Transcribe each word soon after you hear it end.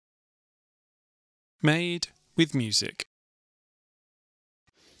Made with music.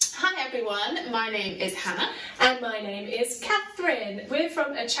 Hi everyone, my name is Hannah. And my name is Catherine. We're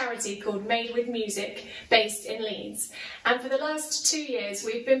from a charity called Made with Music, based in Leeds. And for the last 2 years,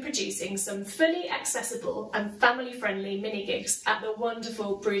 we've been producing some fully accessible and family-friendly mini-gigs at the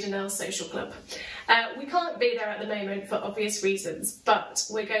wonderful Brudenell Social Club. We can't be there at the moment for obvious reasons, but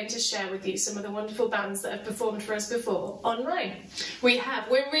we're going to share with you some of the wonderful bands that have performed for us before online.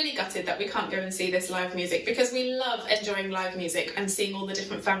 We're really gutted that we can't go and see this live music because we love enjoying live music and seeing all the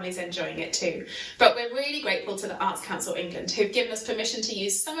different families enjoying it too. But we're really grateful to the Arts Council England who've given us permission to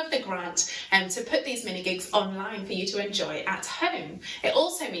use some of the grant to put these mini gigs online for you to enjoy at home. It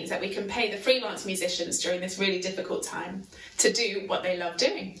also means that we can pay the freelance musicians during this really difficult time to do what they love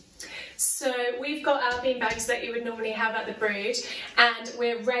doing. So we've got our beanbags that you would normally have at the Brood, and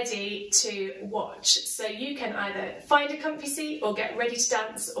we're ready to watch. So you can either find a comfy seat or get ready to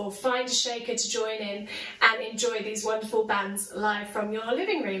dance or find a shaker to join in and enjoy these wonderful bands live from your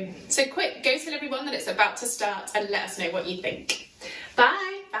living room. So quick, go tell everyone that it's about to start and let us know what you think.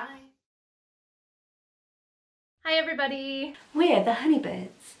 Bye! Bye! Hi everybody! We're the Honeybirds.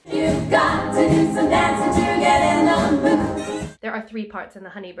 You've got to do some dancing to get in the mood. There are 3 parts in the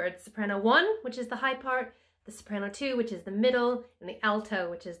Honeybirds. Soprano 1, which is the high part, the soprano 2, which is the middle, and the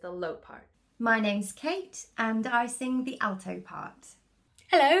alto, which is the low part. My name's Kate and I sing the alto part.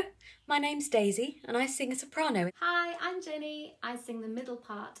 Hello, my name's Daisy and I sing a soprano. Hi, I'm Jenny. I sing the middle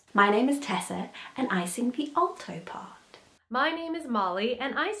part. My name is Tessa and I sing the alto part. My name is Molly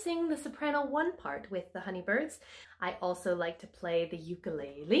and I sing the soprano 1 part with the Honeybirds. I also like to play the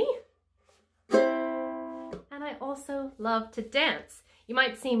ukulele. And I also love to dance. You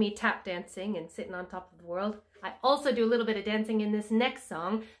might see me tap dancing and sitting on top of the world. I also do a little bit of dancing in this next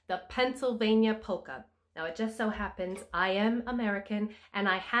song, the Pennsylvania Polka. Now it just so happens I am American and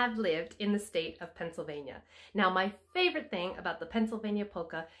I have lived in the state of Pennsylvania. Now my favorite thing about the Pennsylvania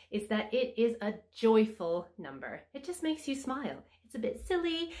Polka is that it is a joyful number. It just makes you smile. It's a bit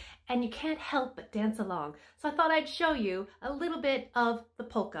silly and you can't help but dance along. So I thought I'd show you a little bit of the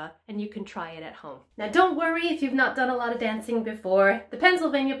polka and you can try it at home. Now don't worry if you've not done a lot of dancing before. The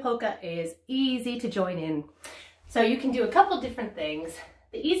Pennsylvania Polka is easy to join in. So you can do a couple different things.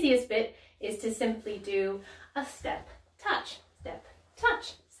 The easiest bit is to simply do a step, touch, step,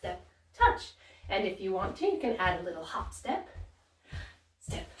 touch, step, touch. And if you want to, you can add a little hop step.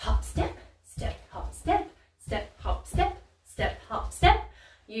 Step, hop, step, step, hop, step, step, hop, step, step, hop, step.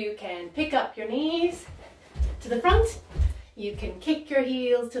 You can pick up your knees to the front. You can kick your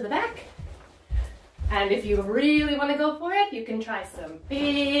heels to the back. And if you really want to go for it, you can try some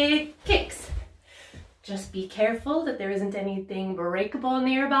big kicks. Just be careful that there isn't anything breakable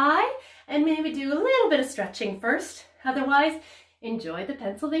nearby, and maybe do a little bit of stretching first. Otherwise, enjoy the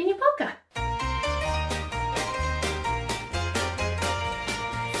Pennsylvania Polka.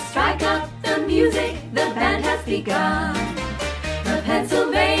 Strike up the music, the band has begun. The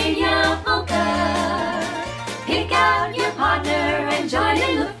Pennsylvania Polka. Pick out your partner and join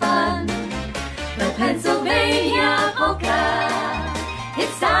in the fun. The Pennsylvania Polka. It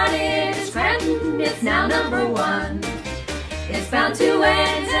started in Scranton, it's now #1. It's bound to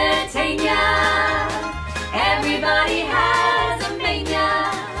entertain ya. Everybody has a mania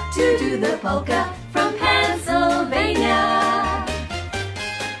to do the polka from Pennsylvania.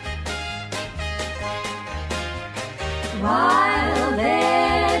 While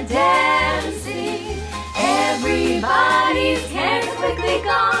they're dancing, everybody's cares are quickly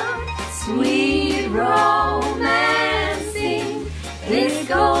gone. Sweet romancing, this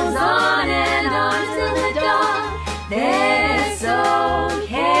goes on and on till the dawn. They're so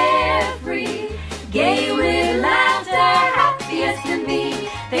carefree, gay with laughter, happy as can be.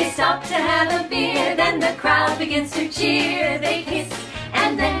 They stop to have a beer, then the crowd begins to cheer. They kiss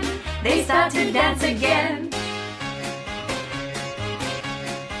and then they start to dance again.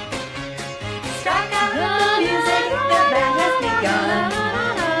 Strike out the music, the band has begun.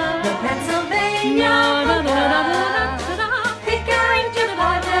 The Pennsylvania Polka. Pick a ring to the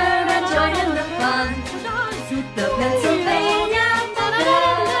partner and join in the fun. The Pennsylvania Polka.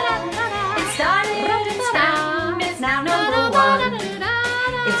 It started in Scranton, it's now #1.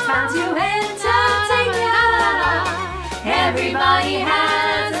 It's bound to entertain ya. Everybody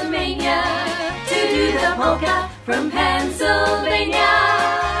has a mania to do the polka from Pennsylvania.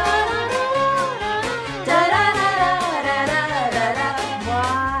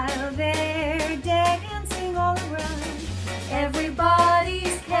 While they're dancing all around,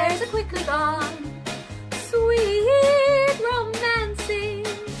 Everybody's cares are quickly gone. Sweet romancing,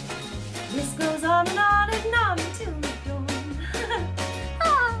 this goes on and on and on until the dawn.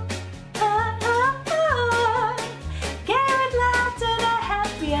 ah, ah, ah, ah.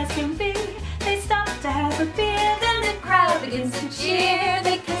 with instant cheer.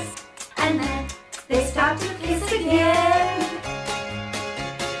 They kiss and then they start to kiss again.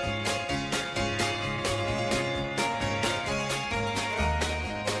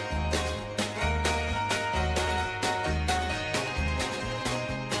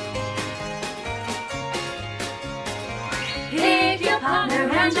 Pick your partner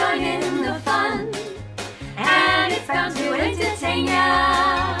and join in the fun, and it's bound to entertain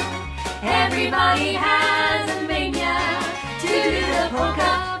ya. Everybody has a mania to do the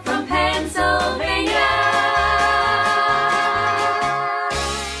polka from Pennsylvania.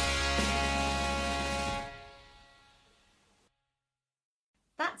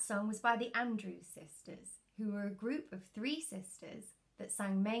 That song was by the Andrews Sisters, who were a group of 3 sisters that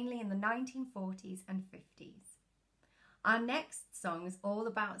sang mainly in the 1940s and 50s. Our next song is all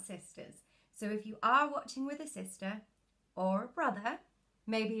about sisters, so if you are watching with a sister or a brother,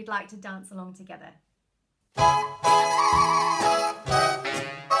 maybe you'd like to dance along together.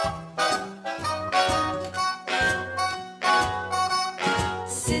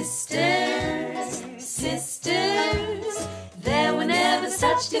 Sisters, sisters, there were never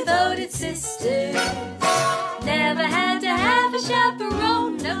such devoted sisters. Never had to have a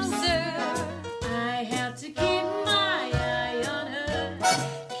chaperone, no sir. I had to keep my eye on her,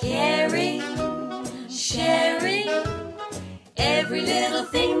 caring, sharing every little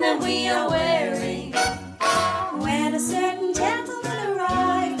thing that we are wearing. When a certain gentleman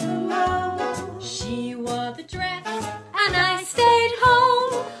arrived from Rome, she wore the dress and I stayed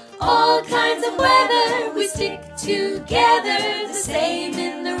home. All kinds of weather, we stick together, the same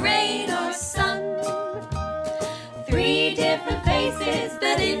in the rain or sun. 3 different faces,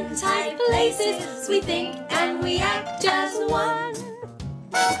 but in tight places, we think and we act as one.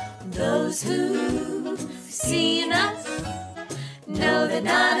 Those who've seen us know that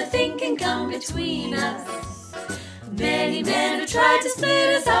not a thing can come between us. Many men have tried to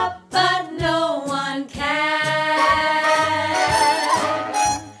split us up, but no one can.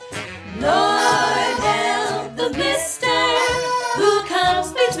 Lord help the mister who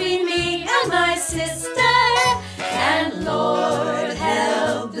comes between me and my sister, and Lord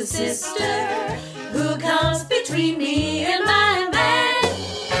help the sister who comes between me and my man.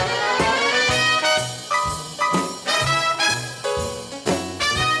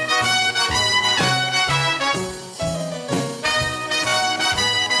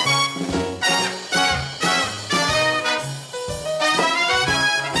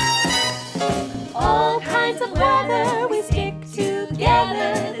 Of weather, we stick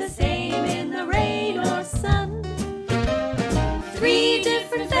together, the same in the rain or sun. 3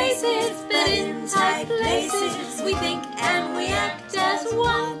 different faces, but in tight places, we think and we act as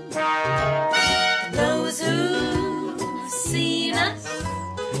one. Those who've seen us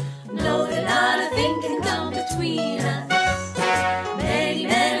know that not a thing can come between us. Many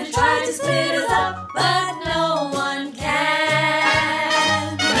men have tried to split us up, but no one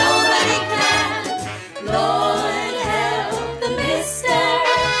can. Nobody can. Lord help the mister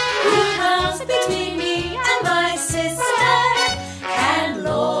who comes between me and my sister, and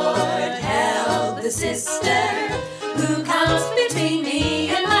Lord help the sister who comes between me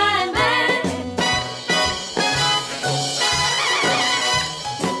and my man.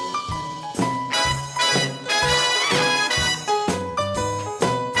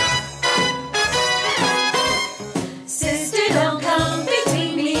 Sister, don't come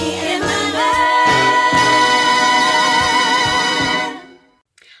between me and my man.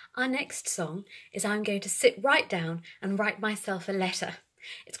 Our next song is I'm going to sit right down and write myself a letter.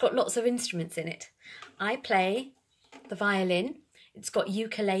 It's got lots of instruments in it. I play the violin, it's got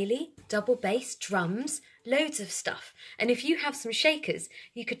ukulele, double bass, drums, loads of stuff. And if you have some shakers,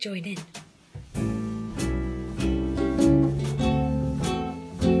 you could join in.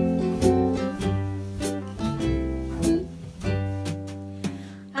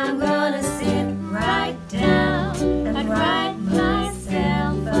 I'm gonna sit right down and write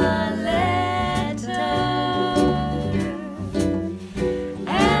myself a letter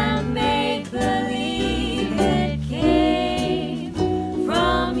and make believe it came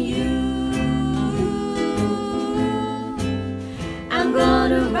from you. I'm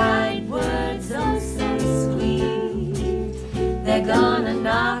gonna write words oh so sweet, they're gonna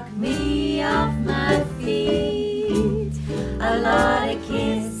knock me off my feet. A lot of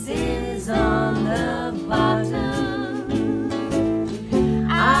kisses on the bottom,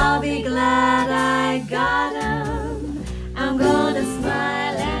 I'll be glad I got 'em. I'm gonna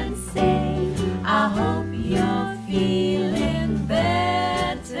smile and say, I hope you're feeling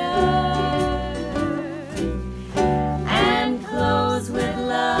better, and close with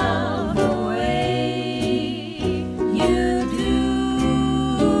love away. You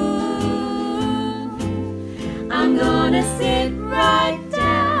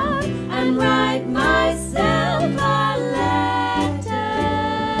and write myself a letter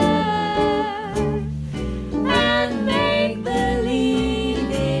and make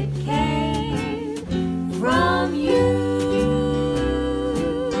believe it came from you.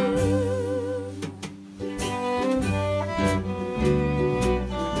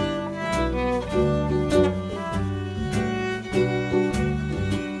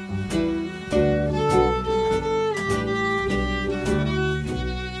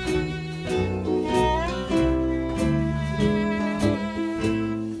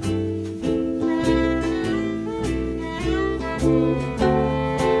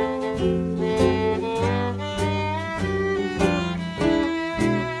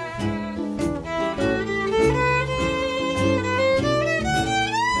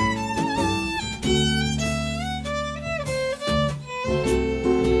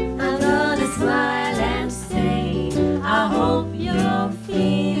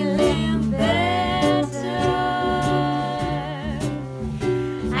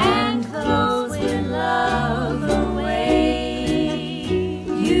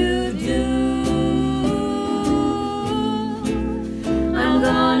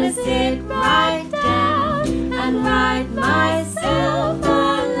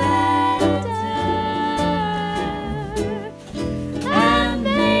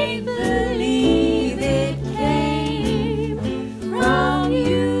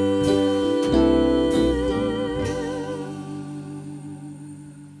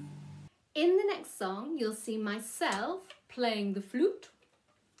 You'll see myself playing the flute.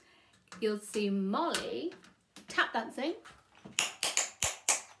 You'll see Molly tap dancing.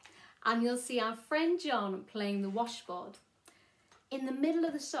 And you'll see our friend John playing the washboard. In the middle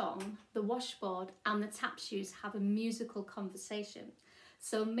of the song, the washboard and the tap shoes have a musical conversation.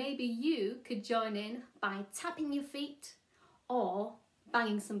 So maybe you could join in by tapping your feet or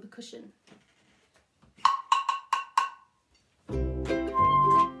banging some percussion.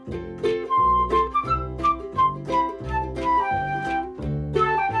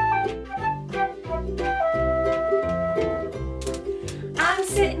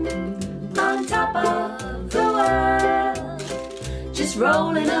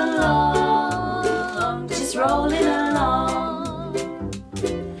 Rolling along, just rolling along.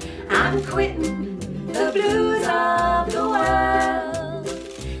 I'm quitting the blues of the world,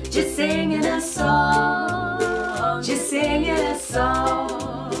 just singing a song, just singing a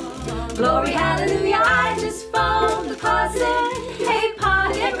song. Glory, hallelujah, I just found the cousin. Hey,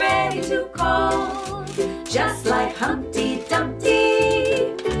 Pa, get ready to call. Just like Humpty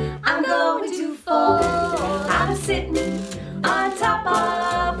Dumpty, I'm going to fall. I'm sitting on top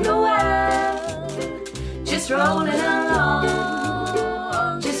of the world, just rolling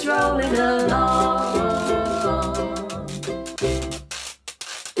along, just rolling along.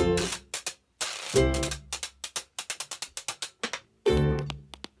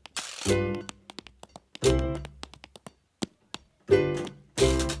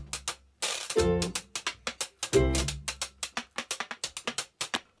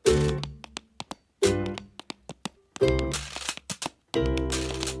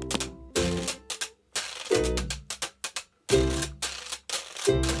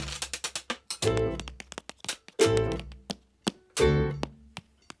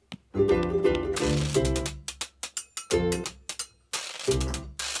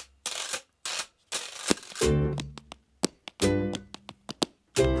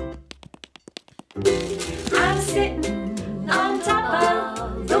 I'm sitting on top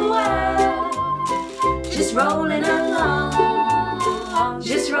of the world, just rolling along,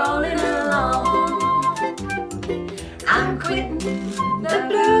 just rolling along. I'm quitting the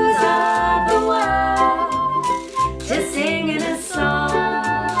blues of the world, just singing a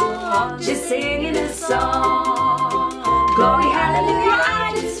song, just singing a song. Glory, hallelujah,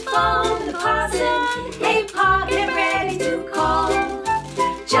 I just found the parson. Hey, Pa, get ready to call.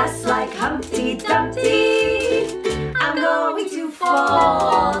 Just like Humpty Dumpty, I'm going to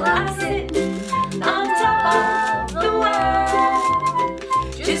fall. I'm sitting on top of the world,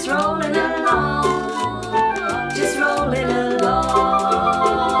 just rolling along, just rolling along.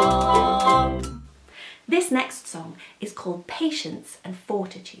 This next song is called Patience and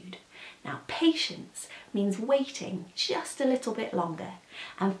Fortitude. Now, patience means waiting just a little bit longer,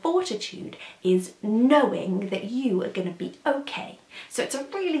 and fortitude is knowing that you are going to be okay. So it's a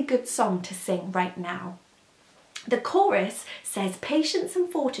really good song to sing right now. The chorus says patience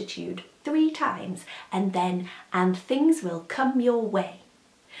and fortitude 3 times, and then and things will come your way.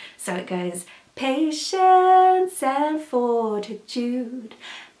 So it goes patience and fortitude,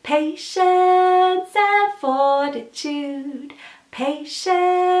 patience and fortitude,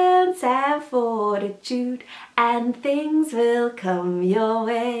 patience and fortitude, and things will come your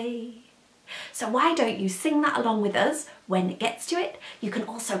way. So why don't you sing that along with us when it gets to it? You can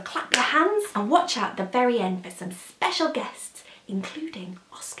also clap your hands and watch out at the very end for some special guests, including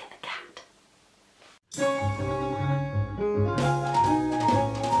Oscar the cat.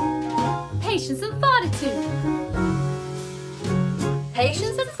 Patience and fortitude.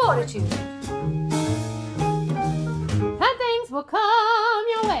 Patience and fortitude. And things will come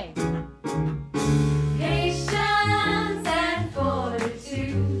your way. Patience and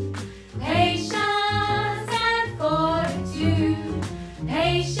fortitude. Patience and fortitude.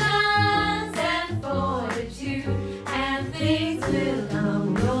 Patience and fortitude. And things will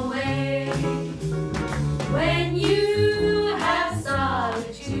come your way. When you have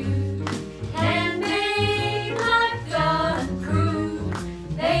solitude and make life untrue.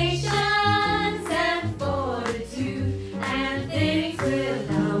 Patience and fortitude. And things will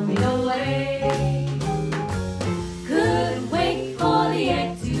come your way. Couldn't wait for the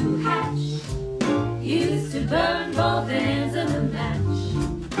egg to hatch. Used to burn both ends of the match.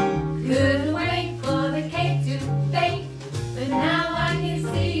 Couldn't wait for the cake to bake. But now I can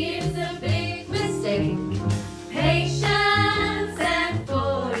see it's a big mistake. Patience and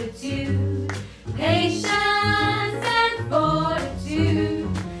fortitude. Patience and fortitude.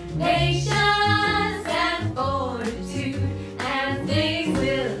 Patience and fortitude. And things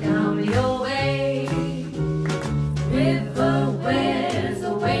will come your way. River wears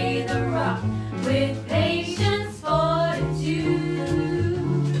away the rock with patience, fortitude.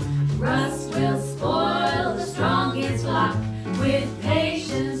 Rust will spoil the strongest lock with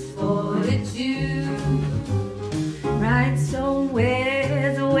patience, fortitude. Rhinestone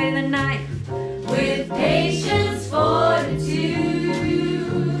wears away the knife with patience, fortitude.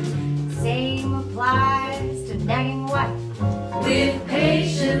 Same applies to nagging wife. With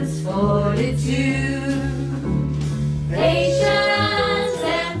patience, fortitude. Patience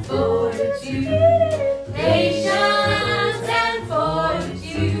and fortitude. Patience and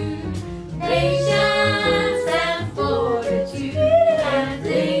fortitude. Patience and fortitude. And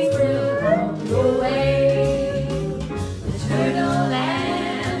things will come your way. The turtle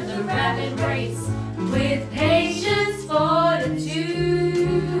and the rabbit race with patience, fortitude.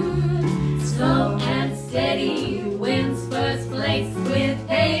 Slow and steady wins first place with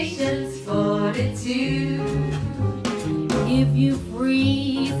patience, fortitude. If you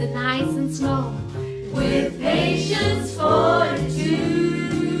freeze in ice and snow with patience, fortitude,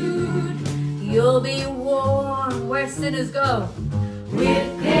 you'll be warm where sinners go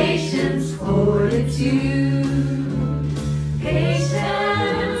with patience, fortitude.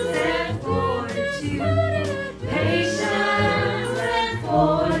 Patience and fortitude. Patience and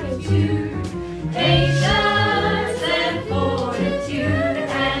fortitude. Patience and fortitude.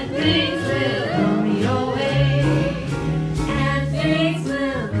 And things will come your way. And things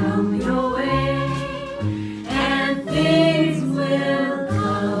will come your way. And things will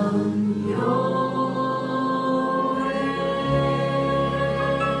come your way.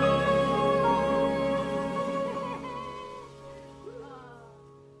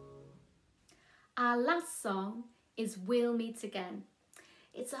 Our last song is We'll Meet Again.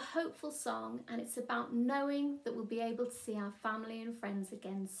 It's a hopeful song and it's about knowing that we'll be able to see our family and friends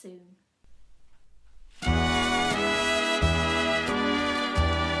again soon.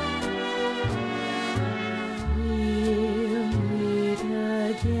 We'll meet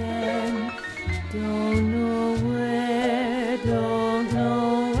again. Don't know where, don't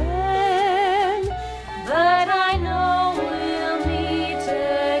know when, but I know we'll meet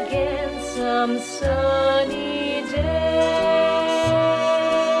again some sunny day.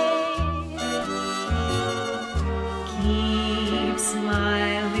 Keep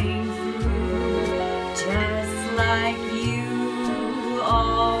smiling through, just like you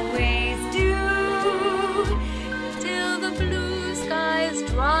always do, till the blue skies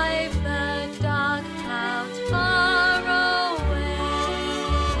drive the dark clouds far away.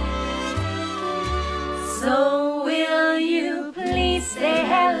 So will you please say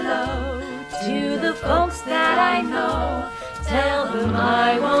hello to the folks that I know? Tell them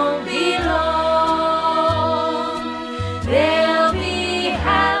I won't be long. They'll be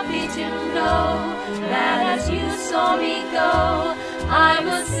happy to know that as you saw me go, I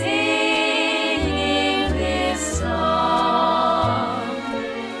was singing this song.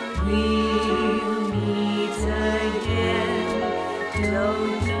 We'll meet again.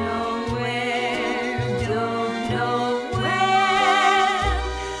 Don't know where, don't know when,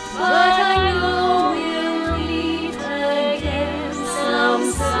 but I know we'll meet again some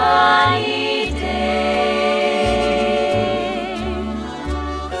sunny day.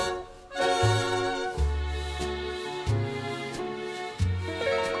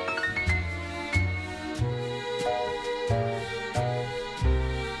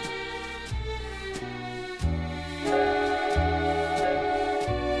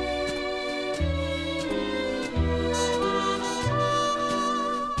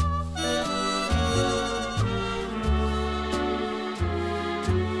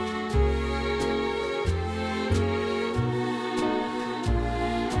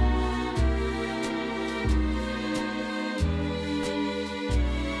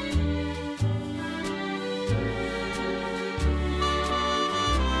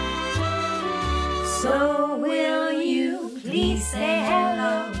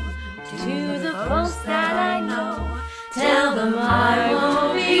 them I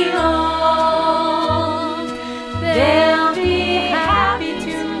won't be long. They'll be happy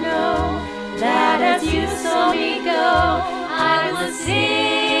to know that as you saw me go, I was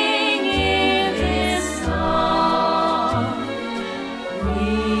singing this song.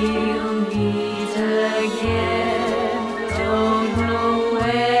 We'll meet again, don't know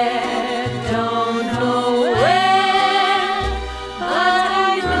where, don't know when, but I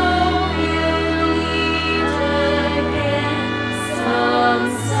know we'll meet again some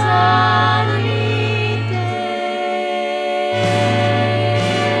sunny day.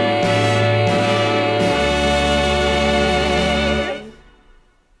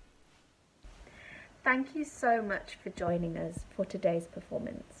 Thank you so much for joining us for today's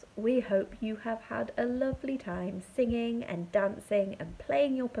performance. We hope you have had a lovely time singing and dancing and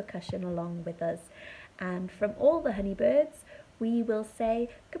playing your percussion along with us. And from all the Honeybirds, we will say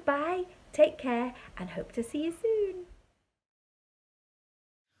goodbye, take care, and hope to see you soon.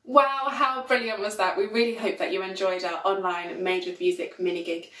 Wow, how brilliant was that? We really hope that you enjoyed our online Made with Music mini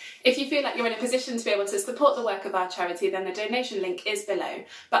gig. If you feel like you're in a position to be able to support the work of our charity, then the donation link is below.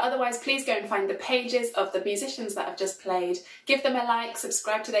 But otherwise, please go and find the pages of the musicians that have just played, give them a like,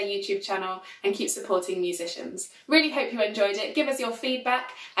 subscribe to their YouTube channel, and keep supporting musicians. Really hope you enjoyed it. Give us your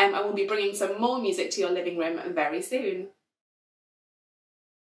feedback, and we'll be bringing some more music to your living room very soon.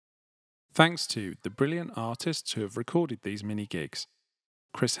 Thanks to the brilliant artists who have recorded these mini gigs.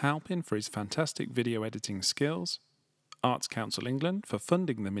 Chris Halpin for his fantastic video editing skills, Arts Council England for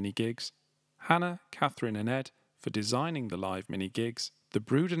funding the mini gigs, Hannah, Catherine and Ed for designing the live mini gigs, the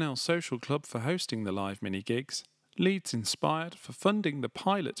Brudenell Social Club for hosting the live mini gigs, Leeds Inspired for funding the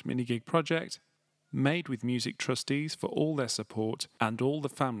pilot mini gig project, Made with Music trustees for all their support, and all the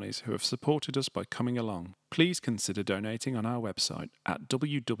families who have supported us by coming along. Please consider donating on our website at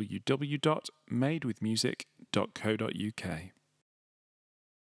www.madewithmusic.co.uk.